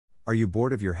Are you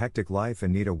bored of your hectic life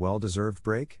and need a well-deserved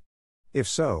break? If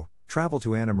so, travel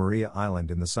to Anna Maria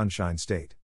Island in the Sunshine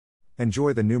State.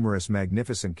 Enjoy the numerous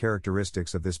magnificent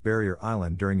characteristics of this barrier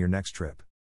island during your next trip.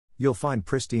 You'll find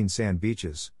pristine sand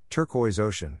beaches, turquoise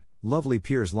ocean, lovely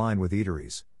piers lined with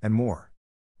eateries, and more.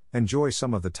 Enjoy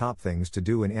some of the top things to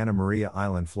do in Anna Maria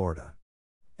Island, Florida.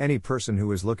 Any person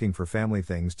who is looking for family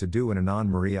things to do in Anna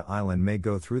Maria Island may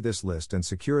go through this list and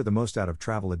secure the most out of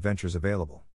travel adventures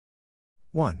available.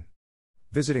 1.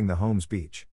 Visiting the Holmes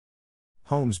Beach.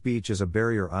 Holmes Beach is a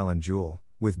barrier island jewel,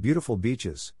 with beautiful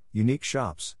beaches, unique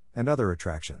shops, and other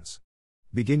attractions.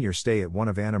 Begin your stay at one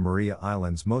of Anna Maria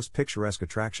Island's most picturesque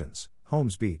attractions,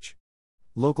 Holmes Beach.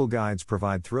 Local guides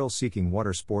provide thrill-seeking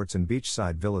water sports and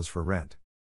beachside villas for rent.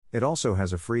 It also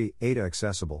has a free,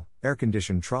 ADA-accessible,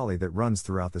 air-conditioned trolley that runs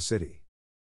throughout the city.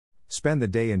 Spend the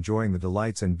day enjoying the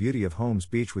delights and beauty of Holmes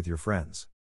Beach with your friends.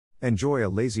 Enjoy a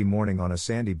lazy morning on a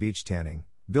sandy beach tanning,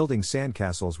 building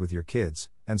sandcastles with your kids,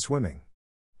 and swimming.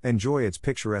 Enjoy its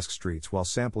picturesque streets while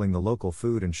sampling the local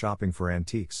food and shopping for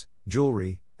antiques,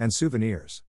 jewelry, and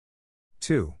souvenirs.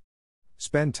 2.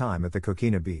 Spend time at the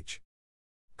Coquina Beach.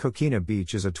 Coquina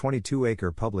Beach is a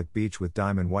 22-acre public beach with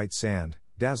diamond white sand,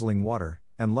 dazzling water,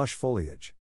 and lush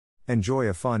foliage. Enjoy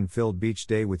a fun-filled beach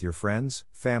day with your friends,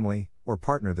 family, or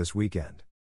partner this weekend.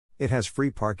 It has free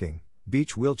parking,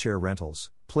 beach wheelchair rentals,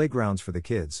 playgrounds for the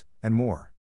kids, and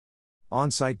more.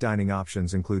 On-site dining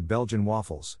options include Belgian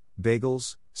waffles,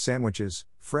 bagels, sandwiches,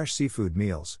 fresh seafood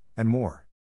meals, and more.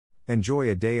 Enjoy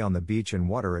a day on the beach and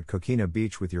water at Coquina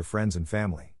Beach with your friends and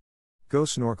family. Go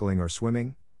snorkeling or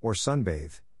swimming, or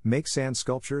sunbathe, make sand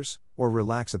sculptures, or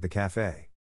relax at the cafe.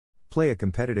 Play a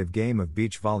competitive game of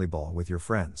beach volleyball with your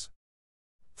friends.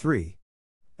 3.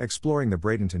 Exploring the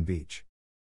Bradenton Beach.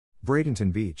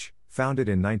 Bradenton Beach, founded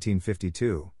in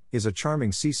 1952, is a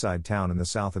charming seaside town in the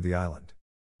south of the island.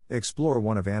 Explore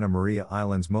one of Anna Maria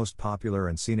Island's most popular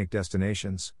and scenic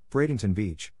destinations, Bradenton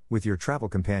Beach, with your travel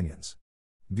companions.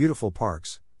 Beautiful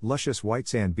parks, luscious white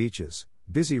sand beaches,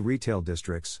 busy retail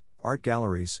districts, art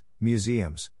galleries,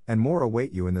 museums, and more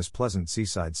await you in this pleasant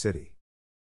seaside city.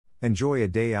 Enjoy a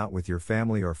day out with your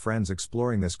family or friends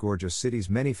exploring this gorgeous city's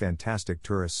many fantastic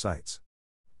tourist sites.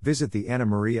 Visit the Anna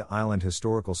Maria Island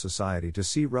Historical Society to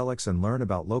see relics and learn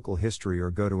about local history, or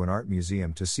go to an art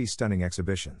museum to see stunning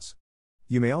exhibitions.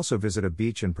 You may also visit a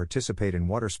beach and participate in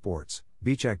water sports,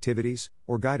 beach activities,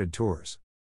 or guided tours.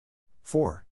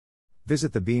 4.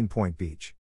 Visit the Bean Point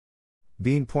Beach.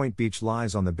 Bean Point Beach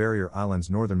lies on the barrier island's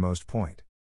northernmost point.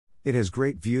 It has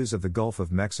great views of the Gulf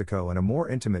of Mexico and a more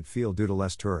intimate feel due to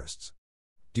less tourists.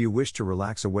 Do you wish to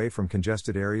relax away from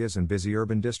congested areas and busy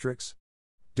urban districts?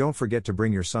 Don't forget to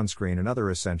bring your sunscreen and other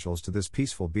essentials to this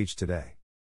peaceful beach today.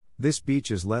 This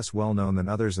beach is less well known than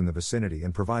others in the vicinity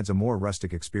and provides a more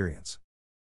rustic experience.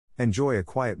 Enjoy a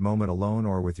quiet moment alone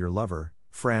or with your lover,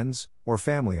 friends, or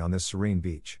family on this serene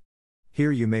beach.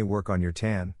 Here you may work on your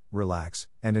tan, relax,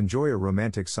 and enjoy a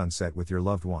romantic sunset with your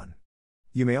loved one.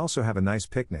 You may also have a nice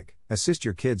picnic, assist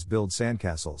your kids build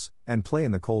sandcastles, and play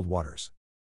in the cold waters.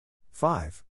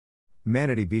 5.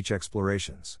 Manatee Beach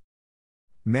Explorations.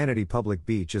 Manatee Public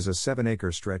Beach is a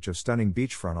 7-acre stretch of stunning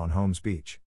beachfront on Holmes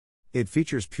Beach. It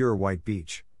features pure white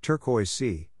beach, turquoise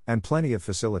sea, and plenty of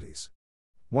facilities.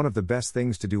 One of the best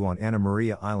things to do on Anna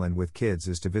Maria Island with kids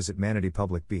is to visit Manatee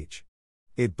Public Beach.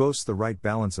 It boasts the right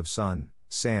balance of sun,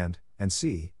 sand, and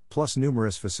sea, plus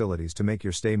numerous facilities to make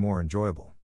your stay more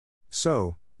enjoyable.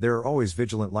 So, there are always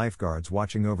vigilant lifeguards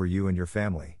watching over you and your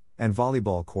family, and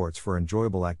volleyball courts for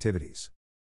enjoyable activities.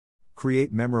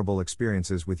 Create memorable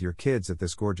experiences with your kids at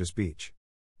this gorgeous beach.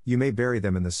 You may bury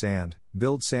them in the sand,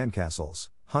 build sandcastles,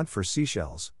 hunt for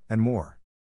seashells, and more.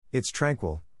 Its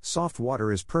tranquil, soft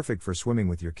water is perfect for swimming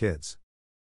with your kids.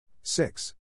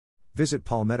 6. Visit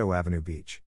Palmetto Avenue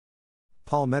Beach.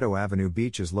 Palmetto Avenue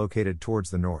Beach is located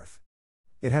towards the north.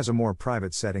 It has a more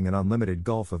private setting and unlimited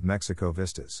Gulf of Mexico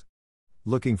vistas.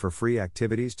 Looking for free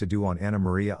activities to do on Anna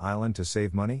Maria Island to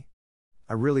save money?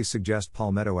 I really suggest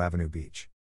Palmetto Avenue Beach.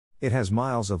 It has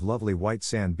miles of lovely white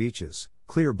sand beaches,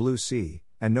 clear blue sea,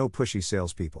 and no pushy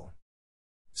salespeople.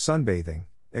 Sunbathing,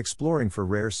 exploring for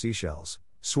rare seashells,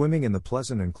 swimming in the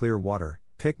pleasant and clear water,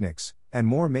 picnics, and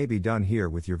more may be done here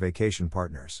with your vacation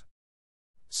partners.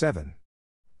 7.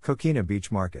 Coquina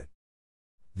Beach Market.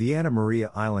 The Anna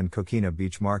Maria Island Coquina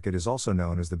Beach Market is also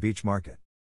known as the Beach Market.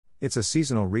 It's a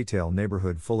seasonal retail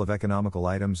neighborhood full of economical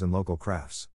items and local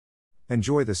crafts.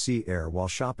 Enjoy the sea air while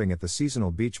shopping at the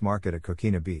seasonal beach market at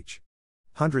Coquina Beach.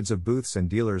 Hundreds of booths and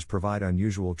dealers provide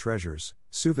unusual treasures,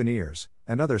 souvenirs,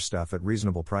 and other stuff at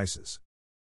reasonable prices.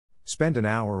 Spend an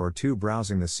hour or two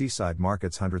browsing the seaside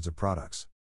market's hundreds of products.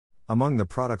 Among the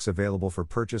products available for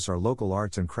purchase are local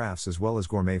arts and crafts as well as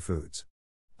gourmet foods.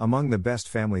 Among the best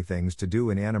family things to do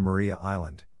in Anna Maria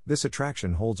Island, this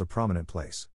attraction holds a prominent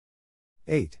place.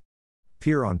 8.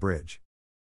 Pier on Bridge.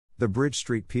 The Bridge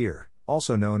Street Pier,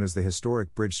 also known as the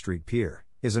historic Bridge Street Pier,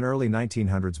 is an early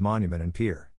 1900s monument and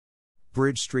pier.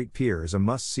 Bridge Street Pier is a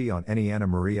must-see on any Anna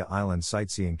Maria Island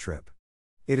sightseeing trip.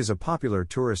 It is a popular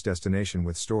tourist destination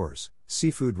with stores,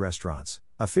 seafood restaurants,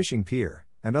 a fishing pier,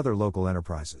 and other local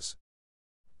enterprises.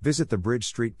 Visit the Bridge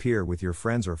Street Pier with your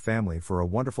friends or family for a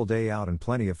wonderful day out and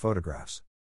plenty of photographs.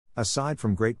 Aside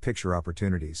from great picture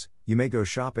opportunities, you may go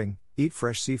shopping, eat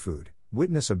fresh seafood,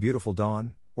 witness a beautiful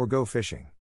dawn, or go fishing.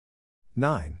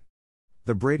 9.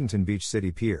 The Bradenton Beach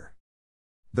City Pier.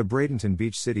 The Bradenton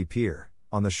Beach City Pier,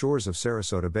 on the shores of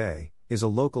Sarasota Bay, is a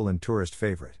local and tourist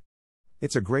favorite.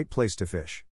 It's a great place to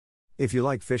fish. If you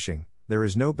like fishing, there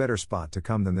is no better spot to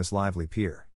come than this lively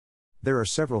pier. There are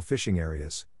several fishing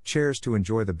areas, chairs to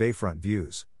enjoy the bayfront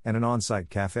views, and an on-site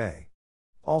cafe.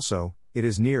 Also, it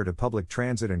is near to public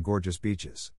transit and gorgeous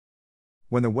beaches.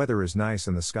 When the weather is nice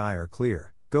and the sky are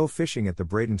clear, go fishing at the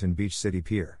Bradenton Beach City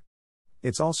Pier.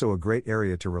 It's also a great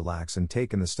area to relax and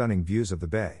take in the stunning views of the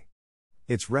bay.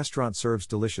 Its restaurant serves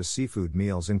delicious seafood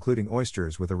meals including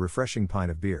oysters with a refreshing pint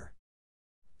of beer.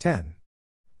 10.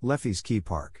 Leffy's Key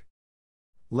Park.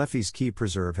 Leffy's Key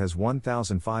Preserve has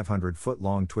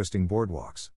 1,500-foot-long twisting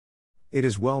boardwalks. It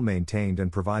is well maintained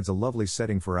and provides a lovely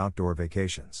setting for outdoor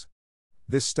vacations.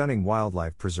 This stunning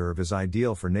wildlife preserve is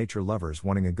ideal for nature lovers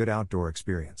wanting a good outdoor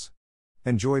experience.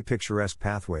 Enjoy picturesque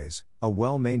pathways, a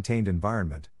well-maintained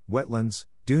environment, wetlands,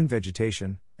 dune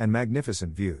vegetation, and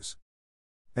magnificent views.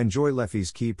 Enjoy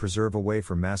Leffy's Key Preserve away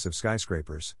from massive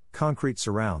skyscrapers, concrete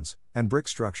surrounds, and brick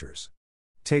structures.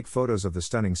 Take photos of the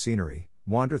stunning scenery,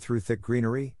 wander through thick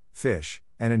greenery, fish,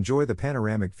 and enjoy the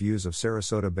panoramic views of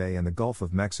Sarasota Bay and the Gulf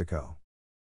of Mexico.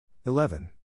 11.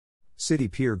 City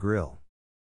Pier Grill.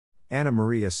 Anna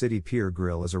Maria City Pier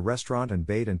Grill is a restaurant and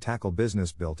bait and tackle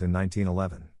business built in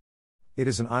 1911. It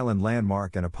is an island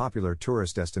landmark and a popular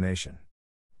tourist destination.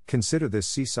 Consider this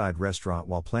seaside restaurant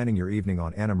while planning your evening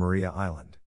on Anna Maria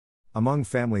Island. Among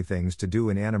family things to do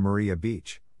in Anna Maria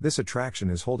Beach, this attraction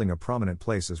is holding a prominent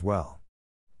place as well.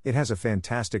 It has a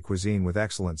fantastic cuisine with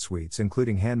excellent sweets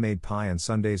including handmade pie and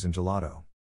sundaes and gelato.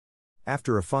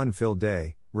 After a fun-filled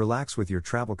day, relax with your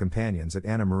travel companions at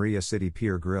Anna Maria City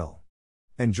Pier Grill.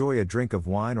 Enjoy a drink of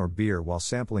wine or beer while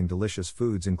sampling delicious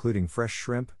foods including fresh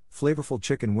shrimp, flavorful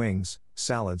chicken wings,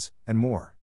 salads, and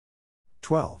more.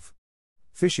 12.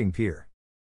 Fishing Pier.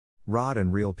 Rod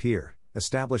and Reel Pier,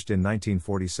 established in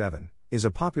 1947, is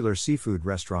a popular seafood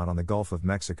restaurant on the Gulf of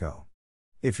Mexico.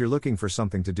 If you're looking for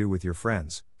something to do with your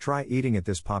friends, try eating at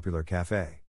this popular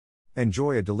cafe.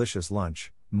 Enjoy a delicious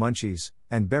lunch, munchies,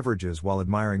 and beverages while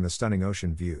admiring the stunning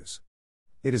ocean views.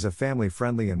 It is a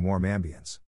family-friendly and warm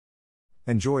ambience.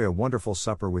 Enjoy a wonderful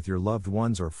supper with your loved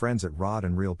ones or friends at Rod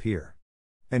and Reel Pier.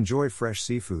 Enjoy fresh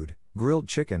seafood, grilled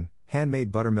chicken,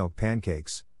 handmade buttermilk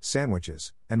pancakes,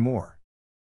 sandwiches, and more.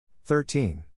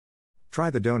 13. Try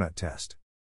the donut test.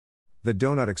 The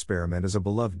Donut Experiment is a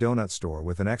beloved donut store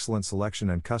with an excellent selection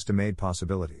and custom-made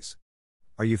possibilities.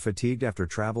 Are you fatigued after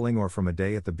traveling or from a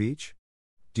day at the beach?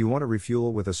 Do you want to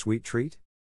refuel with a sweet treat?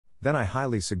 Then I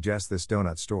highly suggest this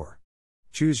donut store.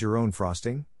 Choose your own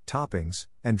frosting, toppings,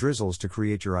 and drizzles to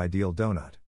create your ideal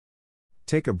donut.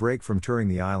 Take a break from touring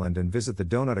the island and visit the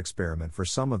Donut Experiment for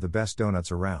some of the best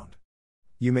donuts around.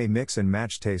 You may mix and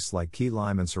match tastes like key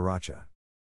lime and sriracha.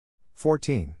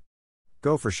 14.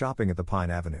 Go for shopping at the Pine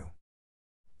Avenue.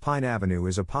 Pine Avenue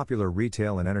is a popular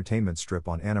retail and entertainment strip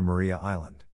on Anna Maria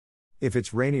Island. If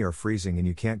it's rainy or freezing and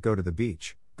you can't go to the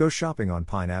beach, go shopping on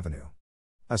Pine Avenue.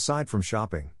 Aside from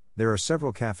shopping, there are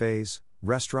several cafes,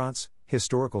 restaurants,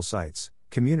 historical sites,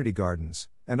 community gardens,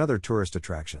 and other tourist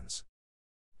attractions.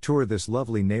 Tour this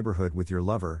lovely neighborhood with your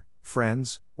lover,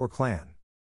 friends, or clan.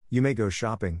 You may go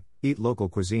shopping, eat local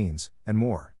cuisines, and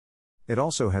more. It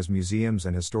also has museums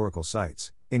and historical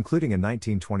sites, including a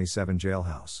 1927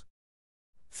 jailhouse.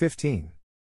 15.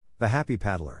 The Happy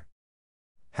Paddler.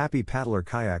 Happy Paddler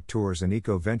Kayak Tours and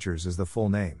Eco Ventures is the full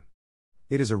name.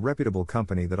 It is a reputable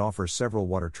company that offers several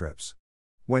water trips.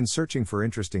 When searching for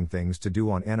interesting things to do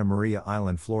on Anna Maria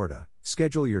Island, Florida,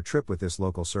 schedule your trip with this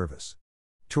local service.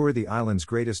 Tour the island's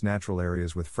greatest natural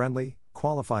areas with friendly,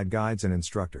 qualified guides and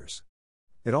instructors.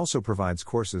 It also provides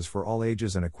courses for all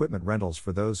ages and equipment rentals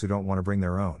for those who don't want to bring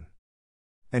their own.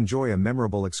 Enjoy a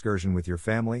memorable excursion with your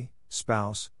family,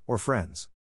 spouse, or friends.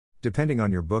 Depending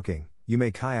on your booking, you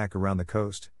may kayak around the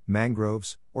coast,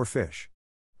 mangroves, or fish.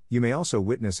 You may also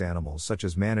witness animals such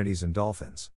as manatees and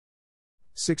dolphins.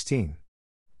 16.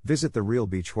 Visit the Real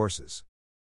Beach Horses.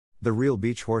 The Real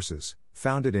Beach Horses,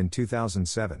 founded in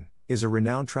 2007, is a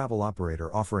renowned travel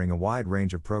operator offering a wide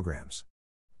range of programs.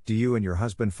 Do you and your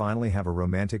husband finally have a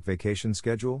romantic vacation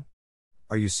schedule?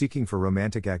 Are you seeking for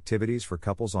romantic activities for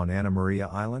couples on Anna Maria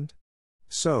Island?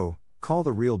 So, call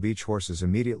the Real Beach Horses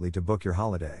immediately to book your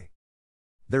holiday.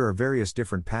 There are various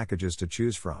different packages to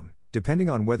choose from, depending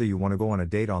on whether you want to go on a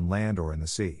date on land or in the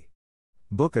sea.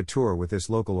 Book a tour with this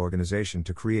local organization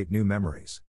to create new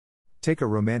memories. Take a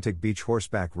romantic beach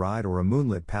horseback ride or a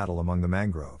moonlit paddle among the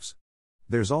mangroves.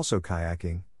 There's also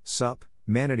kayaking, sup,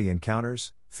 manatee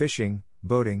encounters, fishing,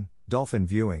 boating, dolphin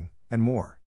viewing, and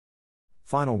more.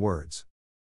 Final words.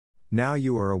 Now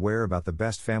you are aware about the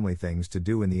best family things to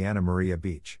do in the Anna Maria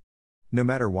Beach. No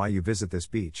matter why you visit this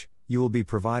beach, you will be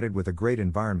provided with a great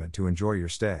environment to enjoy your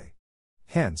stay.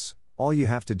 Hence, all you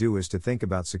have to do is to think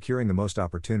about securing the most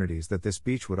opportunities that this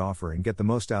beach would offer and get the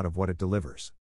most out of what it delivers.